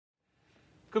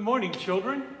Good morning,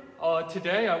 children.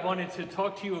 Today I wanted to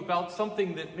talk to you about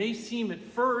something that may seem at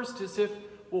first as if,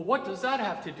 well, what does that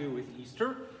have to do with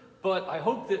Easter? But I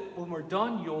hope that when we're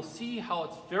done, you'll see how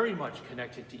it's very much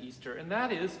connected to Easter, and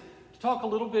that is to talk a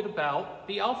little bit about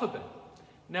the alphabet.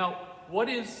 Now, what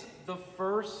is the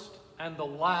first and the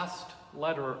last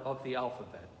letter of the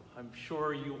alphabet? I'm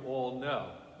sure you all know,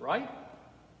 right?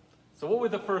 So what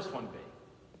would the first one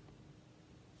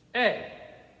be? A,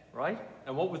 right?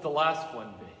 And what would the last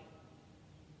one be?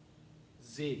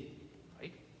 Z,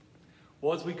 right?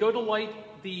 Well, as we go to light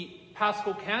the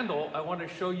Paschal candle, I want to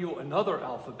show you another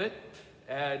alphabet,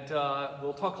 and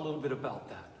we'll talk a little bit about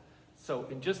that. So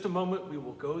in just a moment, we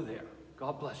will go there.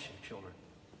 God bless you, children.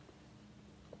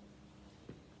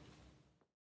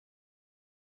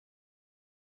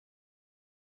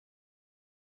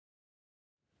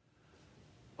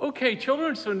 Okay,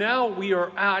 children, so now we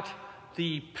are at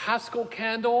the Paschal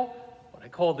candle, what I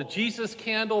call the Jesus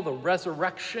candle, the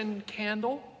resurrection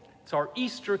candle. It's our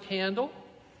Easter candle.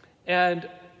 And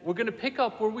we're going to pick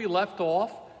up where we left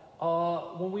off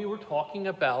when we were talking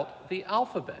about the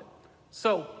alphabet.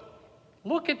 So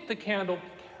look at the candle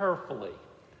carefully.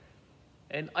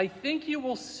 And I think you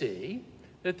will see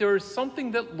that there is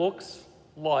something that looks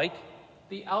like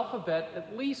the alphabet,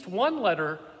 at least one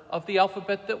letter of the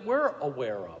alphabet that we're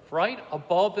aware of, right?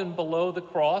 Above and below the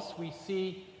cross, we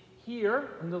see here,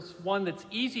 and this one that's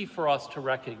easy for us to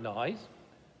recognize,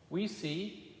 we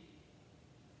see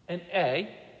an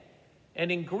A,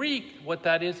 and in Greek, what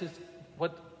that is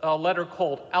what a letter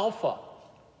called alpha.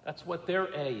 That's what their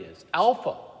A is,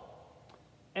 alpha.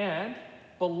 And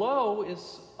below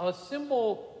is a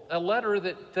symbol, a letter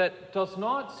that does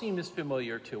not seem as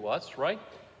familiar to us, right?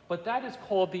 But that is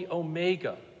called the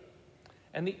omega.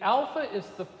 And the alpha is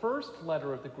the first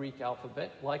letter of the Greek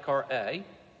alphabet, like our A,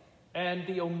 and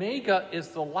the omega is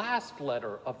the last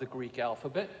letter of the Greek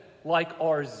alphabet, like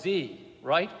our Z,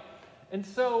 right? And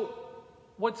so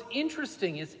what's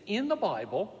interesting is in the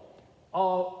Bible,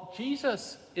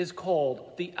 Jesus is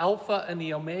called the Alpha and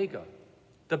the Omega,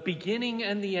 the beginning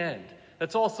and the end.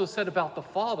 That's also said about the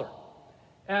Father.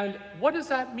 And what does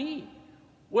that mean?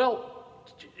 Well,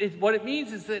 what it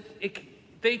means is that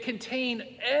they contain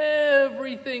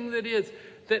everything that is,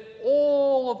 that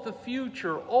all of the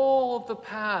future, all of the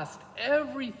past,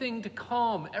 everything to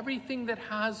come, everything that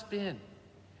has been,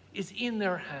 is in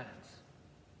their hands.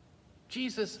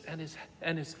 Jesus and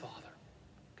his Father,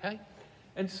 okay?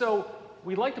 And so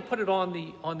we like to put it on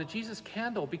the Jesus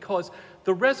candle because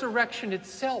the resurrection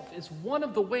itself is one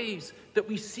of the ways that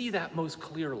we see that most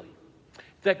clearly,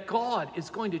 that God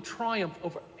is going to triumph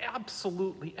over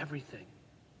absolutely everything,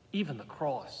 even the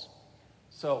cross.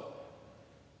 So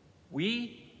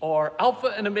we are Alpha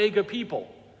and Omega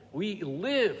people. We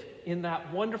live in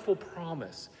that wonderful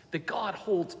promise that God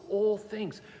holds all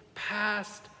things,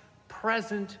 past,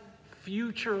 present,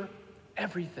 future,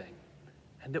 everything,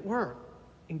 and that we're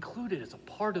included as a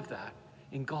part of that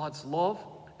in God's love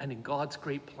and in God's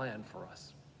great plan for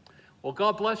us. Well,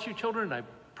 God bless you, children, and I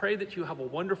pray that you have a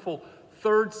wonderful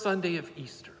third Sunday of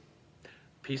Easter.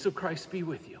 Peace of Christ be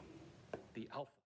with you. The Alpha.